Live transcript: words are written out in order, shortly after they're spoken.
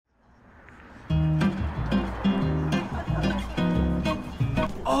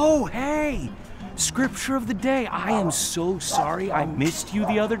Oh, hey! Scripture of the day. I am so sorry I missed you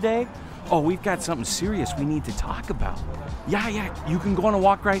the other day. Oh, we've got something serious we need to talk about. Yeah, you can go on a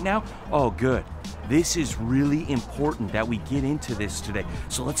walk right now? Oh, good. This is really important that we get into this today.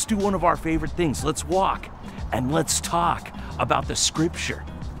 So let's do one of our favorite things. Let's walk and let's talk about the scripture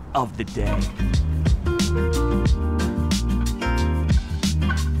of the day.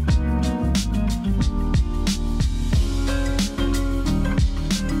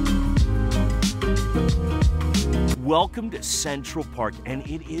 Welcome to Central Park, and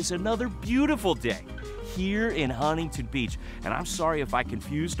it is another beautiful day here in Huntington Beach. And I'm sorry if I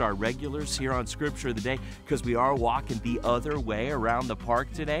confused our regulars here on Scripture of the Day, because we are walking the other way around the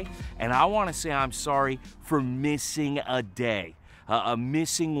park today. And I want to say I'm sorry for missing a day,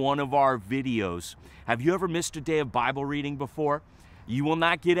 missing one of our videos. Have you ever missed a day of Bible reading before? You will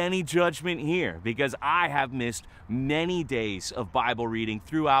not get any judgment here, because I have missed many days of Bible reading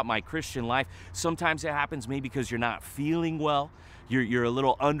throughout my Christian life. Sometimes it happens maybe because you're not feeling well. You're a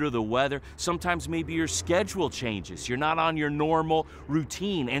little under the weather. Sometimes maybe your schedule changes. You're not on your normal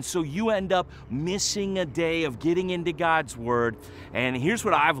routine. And so you end up missing a day of getting into God's Word. And here's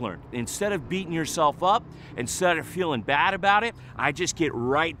what I've learned. Instead of beating yourself up, instead of feeling bad about it, I just get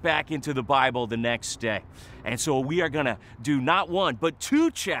right back into the Bible the next day. And so we are going to do not one, but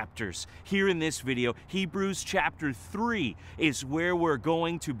two chapters here in this video. Hebrews chapter 3 is where we're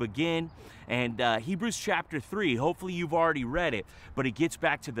going to begin. And Hebrews chapter 3, hopefully you've already read it, but it gets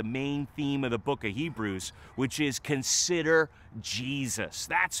back to the main theme of the book of Hebrews, which is consider Jesus.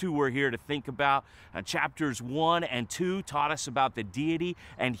 That's who we're here to think about. Chapters 1 and 2 taught us about the deity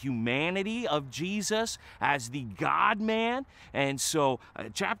and humanity of Jesus as the God-man. And so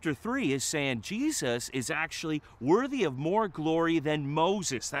chapter 3 is saying Jesus is actually worthy of more glory than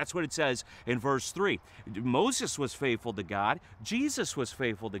Moses. That's what it says in verse 3. Moses was faithful to God. Jesus was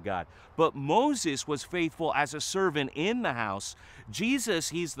faithful to God. But Moses was faithful as a servant in the house. Jesus,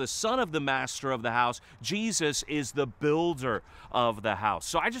 he's the son of the master of the house. Jesus is the builder of the house.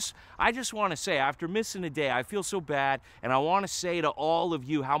 So I just want to say, after missing a day, I feel so bad, and I want to say to all of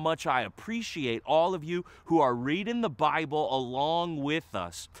you how much I appreciate all of you who are reading the Bible along with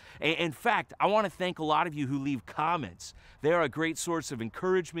us. In fact, I want to thank a lot of you who leave comments. They're a great source of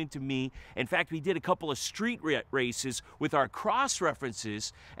encouragement to me. In fact, we did a couple of street races with our cross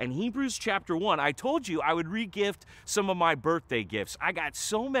references, and Hebrews chapter 1, I told you I would re-gift some of my birthday gifts. I got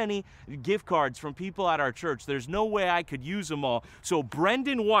so many gift cards from people at our church, there's no way I could use them all. So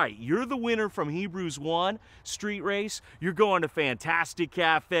Brendan White, you're the winner from Hebrews 1 street race. You're going to Fantastic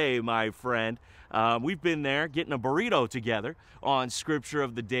Cafe, my friend. We've been there getting a burrito together on Scripture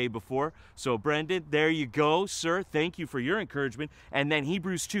of the Day before. So Brendan, there you go, sir. Thank you for your encouragement. And then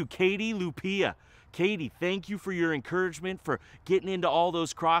Hebrews 2, Katie Lupia. Katie, thank you for your encouragement, for getting into all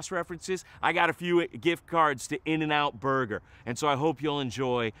those cross references. I got a few gift cards to In-N-Out Burger, and so I hope you'll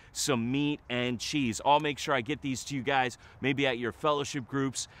enjoy some meat and cheese. I'll make sure I get these to you guys maybe at your fellowship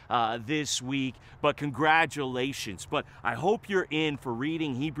groups this week, but congratulations. But I hope you're in for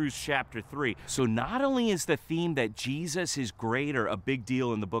reading Hebrews chapter 3. So not only is the theme that Jesus is greater a big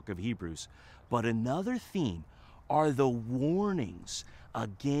deal in the book of Hebrews, but another theme are the warnings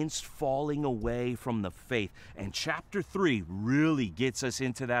against falling away from the faith. And chapter 3 really gets us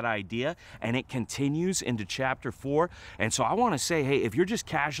into that idea, and it continues into chapter 4. And so I want to say, hey, if you're just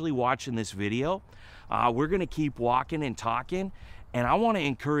casually watching this video, we're going to keep walking and talking, and I want to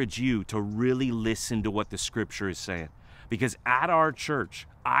encourage you to really listen to what the scripture is saying. Because at our church,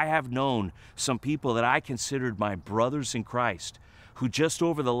 I have known some people that I considered my brothers in Christ who just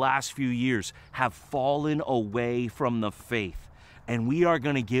over the last few years have fallen away from the faith. And we are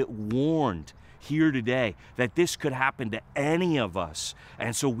going to get warned here today that this could happen to any of us.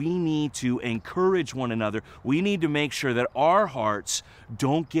 And so we need to encourage one another. We need to make sure that our hearts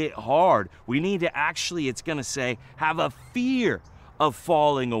don't get hard. We need to actually, it's going to say, have a fear of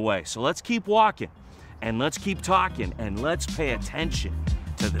falling away. So let's keep walking, and let's keep talking, and let's pay attention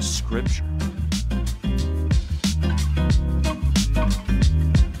to the scripture.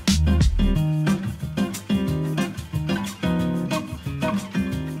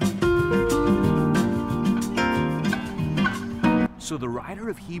 So the writer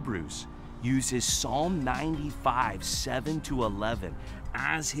of Hebrews uses Psalm 95, 7 to 11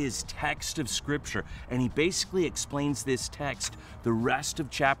 as his text of scripture. And he basically explains this text the rest of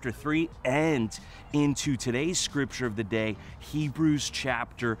chapter 3 and into today's scripture of the day, Hebrews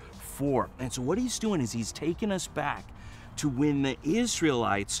chapter 4. And so what he's doing is he's taking us back to when the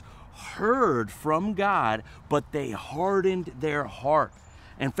Israelites heard from God, but they hardened their heart.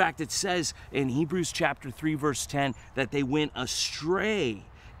 In fact, it says in Hebrews chapter 3, verse 10, that they went astray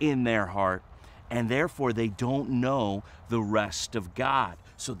in their heart, and therefore they don't know the rest of God.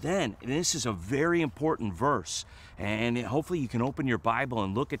 So then, and this is a very important verse, and hopefully you can open your Bible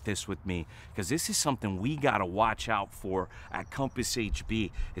and look at this with me, because this is something we got to watch out for at Compass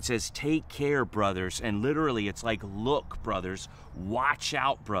HB. It says, take care, brothers, and literally it's like, look, brothers, watch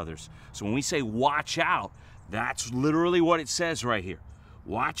out, brothers. So when we say watch out, that's literally what it says right here.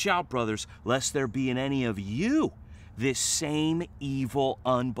 Watch out, brothers, lest there be in any of you this same evil,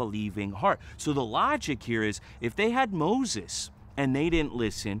 unbelieving heart. So the logic here is, if they had Moses and they didn't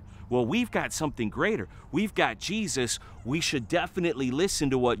listen, well, we've got something greater. We've got Jesus. We should definitely listen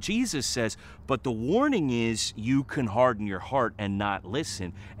to what Jesus says. But the warning is, you can harden your heart and not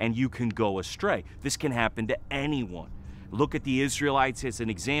listen, and you can go astray. This can happen to anyone. Look at the Israelites as an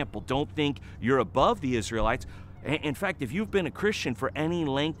example. Don't think you're above the Israelites. In fact, if you've been a Christian for any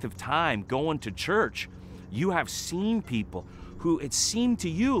length of time, going to church, you have seen people who it seemed to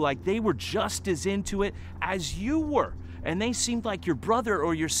you like they were just as into it as you were. And they seemed like your brother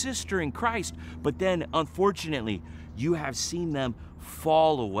or your sister in Christ. But then, unfortunately, you have seen them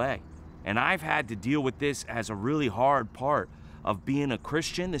fall away. And I've had to deal with this as a really hard part of being a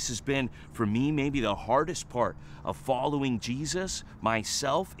Christian. This has been, for me, maybe the hardest part of following Jesus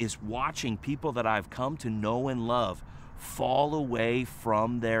myself, is watching people that I've come to know and love fall away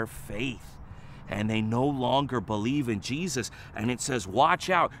from their faith. And they no longer believe in Jesus. And it says, watch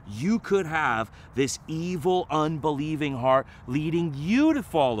out. You could have this evil, unbelieving heart leading you to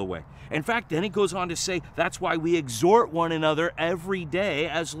fall away. In fact, then it goes on to say, that's why we exhort one another every day,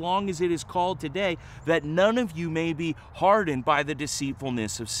 as long as it is called today, that none of you may be hardened by the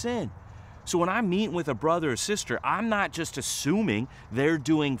deceitfulness of sin. So when I'm meeting with a brother or sister, I'm not just assuming they're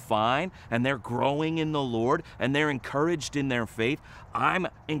doing fine and they're growing in the Lord and they're encouraged in their faith. I'm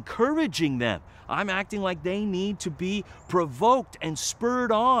encouraging them. I'm acting like they need to be provoked and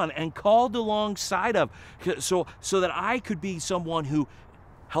spurred on and called alongside of, so that I could be someone who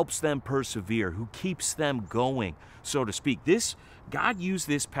helps them persevere, who keeps them going, so to speak. God used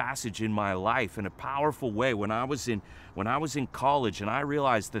this passage in my life in a powerful way when I was in college, and I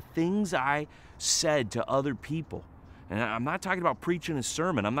realized the things I said to other people, and I'm not talking about preaching a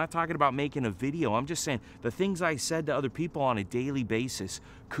sermon, I'm not talking about making a video, I'm just saying the things I said to other people on a daily basis,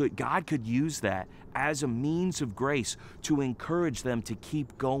 God could use that as a means of grace to encourage them to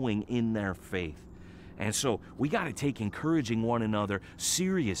keep going in their faith. And so we got to take encouraging one another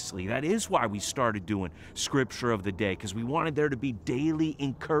seriously. That is why we started doing Scripture of the Day, because we wanted there to be daily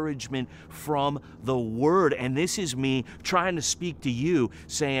encouragement from the Word. And this is me trying to speak to you,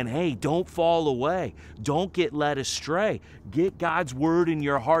 saying, hey, don't fall away. Don't get led astray. Get God's Word in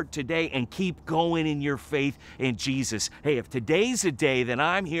your heart today and keep going in your faith in Jesus. Hey, if today's a day, then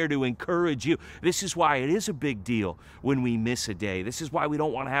I'm here to encourage you. This is why it is a big deal when we miss a day. This is why we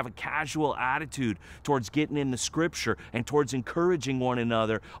don't want to have a casual attitude towards getting in the Scripture and towards encouraging one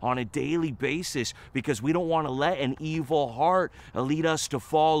another on a daily basis, because we don't want to let an evil heart lead us to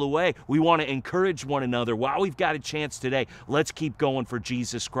fall away. We want to encourage one another. While we've got a chance today, let's keep going for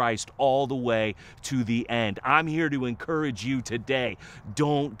Jesus Christ all the way to the end. I'm here to encourage you today.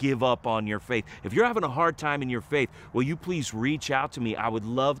 Don't give up on your faith. If you're having a hard time in your faith, will you please reach out to me? I would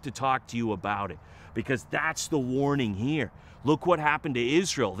love to talk to you about it, because that's the warning here. Look what happened to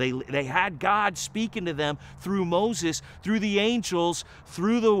Israel. They had God speaking to them through Moses, through the angels,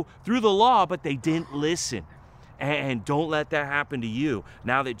 through the law, but they didn't listen. And don't let that happen to you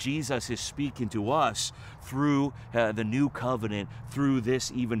now that Jesus is speaking to us through the new covenant, through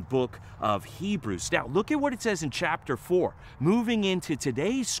this even book of Hebrews. Now, look at what it says in chapter 4. Moving into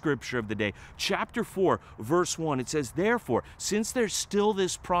today's Scripture of the day, chapter 4, verse 1, it says, therefore, since there's still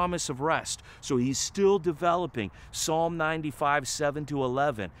this promise of rest, so he's still developing Psalm 95, 7 to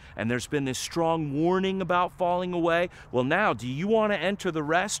 11, and there's been this strong warning about falling away. Well, now, do you want to enter the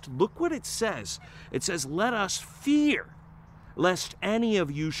rest? Look what it says. It says, let us fear, lest any of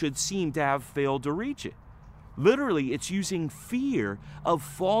you should seem to have failed to reach it. Literally, it's using fear of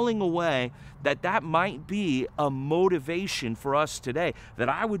falling away, that might be a motivation for us today. That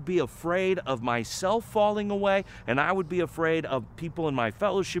I would be afraid of myself falling away, and I would be afraid of people in my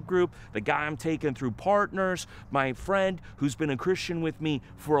fellowship group, the guy I'm taking through Partners, my friend who's been a Christian with me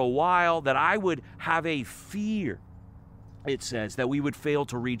for a while, that I would have a fear, it says, that we would fail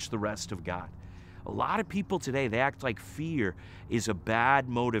to reach the rest of God. A lot of people today, they act like fear is a bad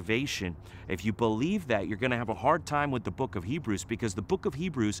motivation. If you believe that, you're going to have a hard time with the book of Hebrews, because the book of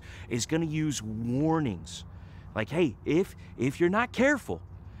Hebrews is going to use warnings. Like, hey, if you're not careful,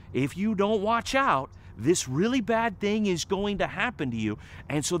 if you don't watch out, this really bad thing is going to happen to you.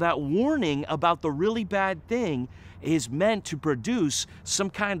 And so that warning about the really bad thing is meant to produce some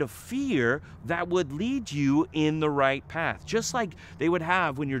kind of fear that would lead you in the right path. Just like they would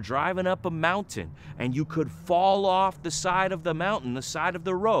have when you're driving up a mountain and you could fall off the side of the mountain, the side of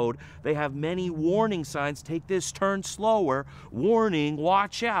the road. They have many warning signs. Take this turn slower. Warning,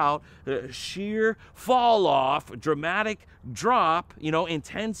 watch out. Sheer fall off, dramatic drop,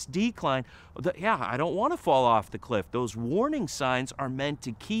 intense decline. Yeah, I don't want to fall off the cliff. Those warning signs are meant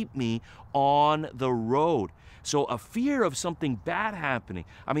to keep me on the road. So a fear of something bad happening.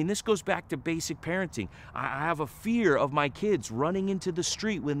 I mean, this goes back to basic parenting. I have a fear of my kids running into the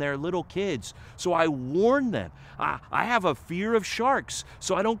street when they're little kids, so I warn them. I have a fear of sharks,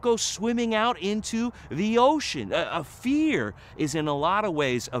 so I don't go swimming out into the ocean. A fear is in a lot of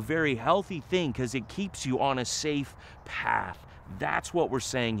ways a very healthy thing because it keeps you on a safe path. That's what we're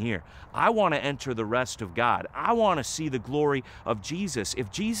saying here. I want to enter the rest of God. I want to see the glory of Jesus. If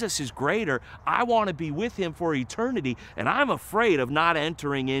Jesus is greater, I want to be with him for eternity, and I'm afraid of not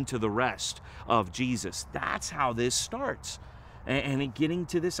entering into the rest of Jesus. That's how this starts. And getting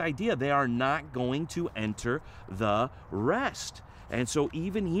to this idea, they are not going to enter the rest. And so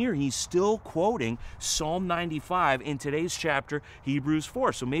even here, he's still quoting Psalm 95 in today's chapter, Hebrews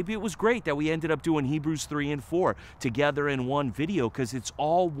 4. So maybe it was great that we ended up doing Hebrews 3 and 4 together in one video, because it's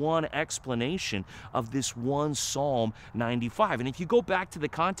all one explanation of this one Psalm 95. And if you go back to the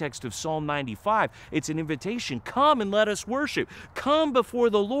context of Psalm 95, it's an invitation. Come and let us worship. Come before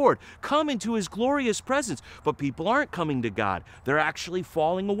the Lord. Come into his glorious presence. But people aren't coming to God. They're actually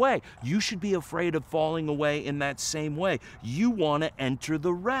falling away. You should be afraid of falling away in that same way. You want to enter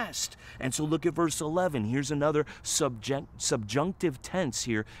the rest. And so look at verse 11. Here's another subjunctive tense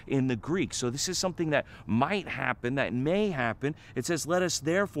here in the Greek. So this is something that might happen, that may happen. It says, let us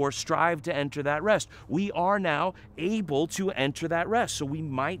therefore strive to enter that rest. We are now able to enter that rest. So we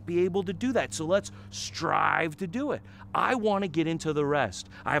might be able to do that. So let's strive to do it. I want to get into the rest.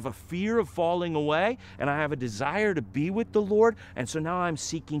 I have a fear of falling away, and I have a desire to be with the Lord. And so now I'm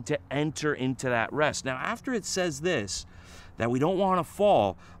seeking to enter into that rest. Now, after it says this, that we don't want to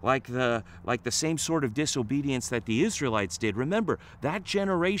fall like the same sort of disobedience that the Israelites did. Remember, that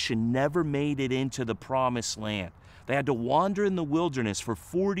generation never made it into the promised land. They had to wander in the wilderness for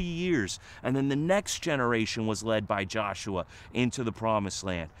 40 years, and then the next generation was led by Joshua into the promised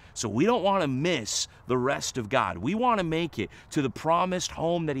land. So we don't want to miss the rest of God. We want to make it to the promised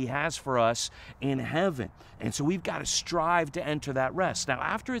home that he has for us in heaven. And so we've got to strive to enter that rest. Now,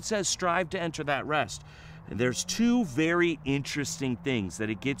 after it says strive to enter that rest, there's two very interesting things that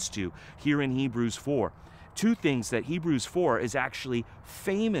it gets to here in Hebrews 4. Two things that Hebrews 4 is actually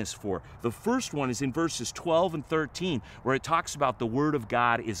famous for. The first one is in verses 12 and 13, where it talks about the Word of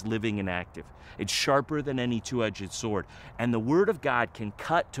God is living and active. It's sharper than any two-edged sword. And the Word of God can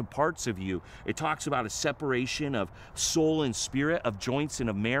cut to parts of you. It talks about a separation of soul and spirit, of joints and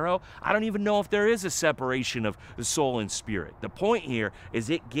of marrow. I don't even know if there is a separation of the soul and spirit. The point here is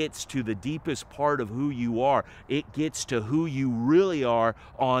it gets to the deepest part of who you are. It gets to who you really are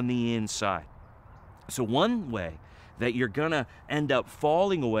on the inside. So one way that you're going to end up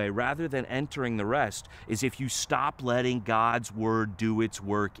falling away rather than entering the rest is if you stop letting God's Word do its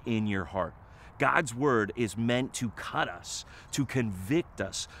work in your heart. God's Word is meant to cut us, to convict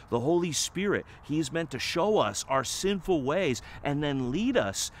us. The Holy Spirit, he is meant to show us our sinful ways and then lead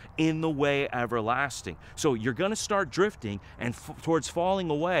us in the way everlasting. So you're going to start drifting and towards falling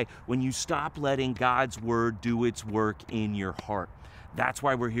away when you stop letting God's Word do its work in your heart. That's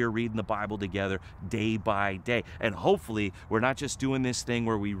why we're here reading the Bible together day by day. And hopefully we're not just doing this thing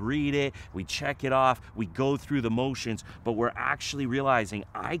where we read it, we check it off, we go through the motions, but we're actually realizing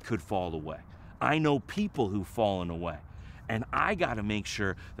I could fall away. I know people who've fallen away. And I got to make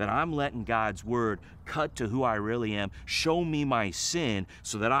sure that I'm letting God's Word cut to who I really am, show me my sin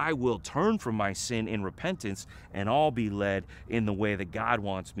so that I will turn from my sin in repentance and all be led in the way that God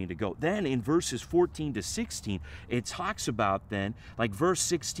wants me to go. Then in verses 14 to 16, it talks about then, like verse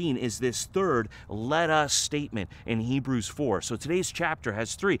 16 is this third let us statement in Hebrews 4. So today's chapter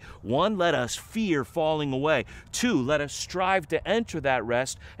has three. One, let us fear falling away. Two, let us strive to enter that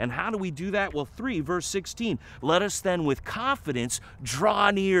rest. And how do we do that? Well, three, verse 16, let us then with confidence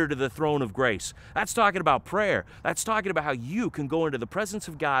draw near to the throne of grace. That's talking about prayer. That's talking about how you can go into the presence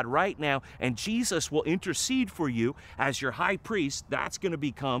of God right now, and Jesus will intercede for you as your high priest. That's going to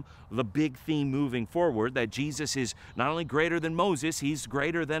become the big theme moving forward, that Jesus is not only greater than Moses, he's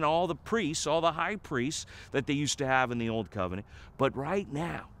greater than all the priests, all the high priests that they used to have in the Old Covenant. But right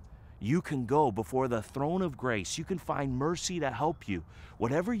now, You can go before the throne of grace. You can find mercy to help you.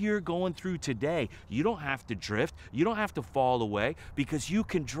 Whatever you're going through today, you don't have to drift. You don't have to fall away, because you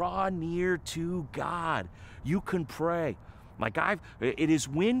can draw near to God. You can pray. It is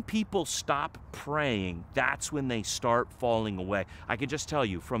when people stop praying, that's when they start falling away. I can just tell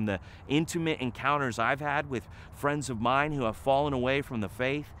you from the intimate encounters I've had with friends of mine who have fallen away from the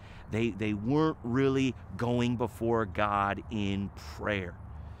faith, they weren't really going before God in prayer.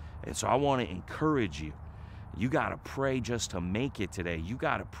 And so I want to encourage you. You got to pray just to make it today. You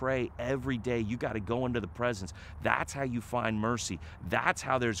got to pray every day. You got to go into the presence. That's how you find mercy. That's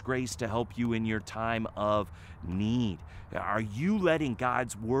how there's grace to help you in your time of need. Are you letting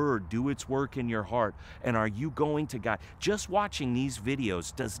God's word do its work in your heart? And are you going to God? Just watching these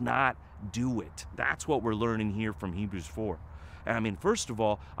videos does not do it. That's what we're learning here from Hebrews 4. And I mean, first of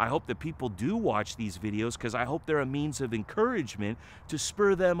all, I hope that people do watch these videos, because I hope they're a means of encouragement to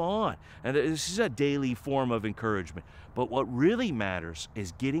spur them on. And this is a daily form of encouragement. But what really matters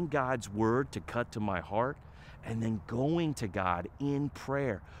is getting God's word to cut to my heart, and then going to God in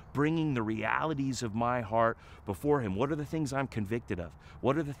prayer, bringing the realities of my heart before Him. What are the things I'm convicted of?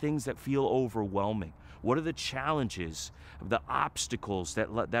 What are the things that feel overwhelming? What are the challenges, the obstacles that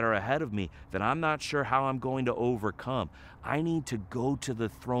are ahead of me that I'm not sure how I'm going to overcome? I need to go to the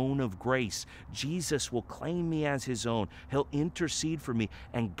throne of grace. Jesus will claim me as His own. He'll intercede for me,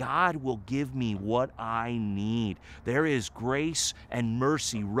 and God will give me what I need. There is grace and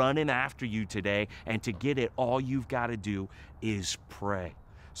mercy running after you today, and to get it, all you've got to do is pray.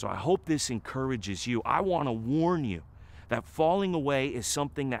 So I hope this encourages you. I want to warn you that falling away is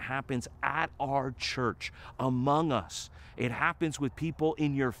something that happens at our church, among us. It happens with people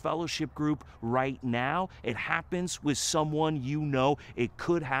in your fellowship group right now. It happens with someone you know. It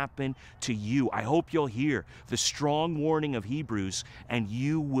could happen to you. I hope you'll hear the strong warning of Hebrews, and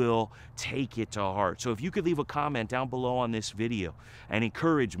you will take it to heart. So if you could leave a comment down below on this video and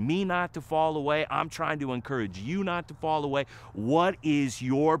encourage me not to fall away, I'm trying to encourage you not to fall away. What is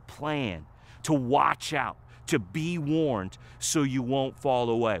your plan to watch out, to be warned, so you won't fall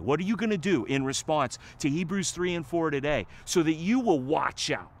away? What are you going to do in response to Hebrews 3 and 4 today, so that you will watch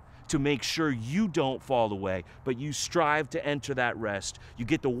out to make sure you don't fall away, but you strive to enter that rest? You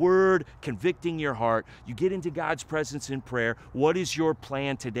get the word convicting your heart. You get into God's presence in prayer. What is your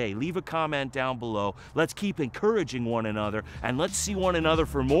plan today? Leave a comment down below. Let's keep encouraging one another, and let's see one another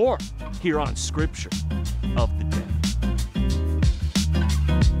for more here on Scripture of the Day.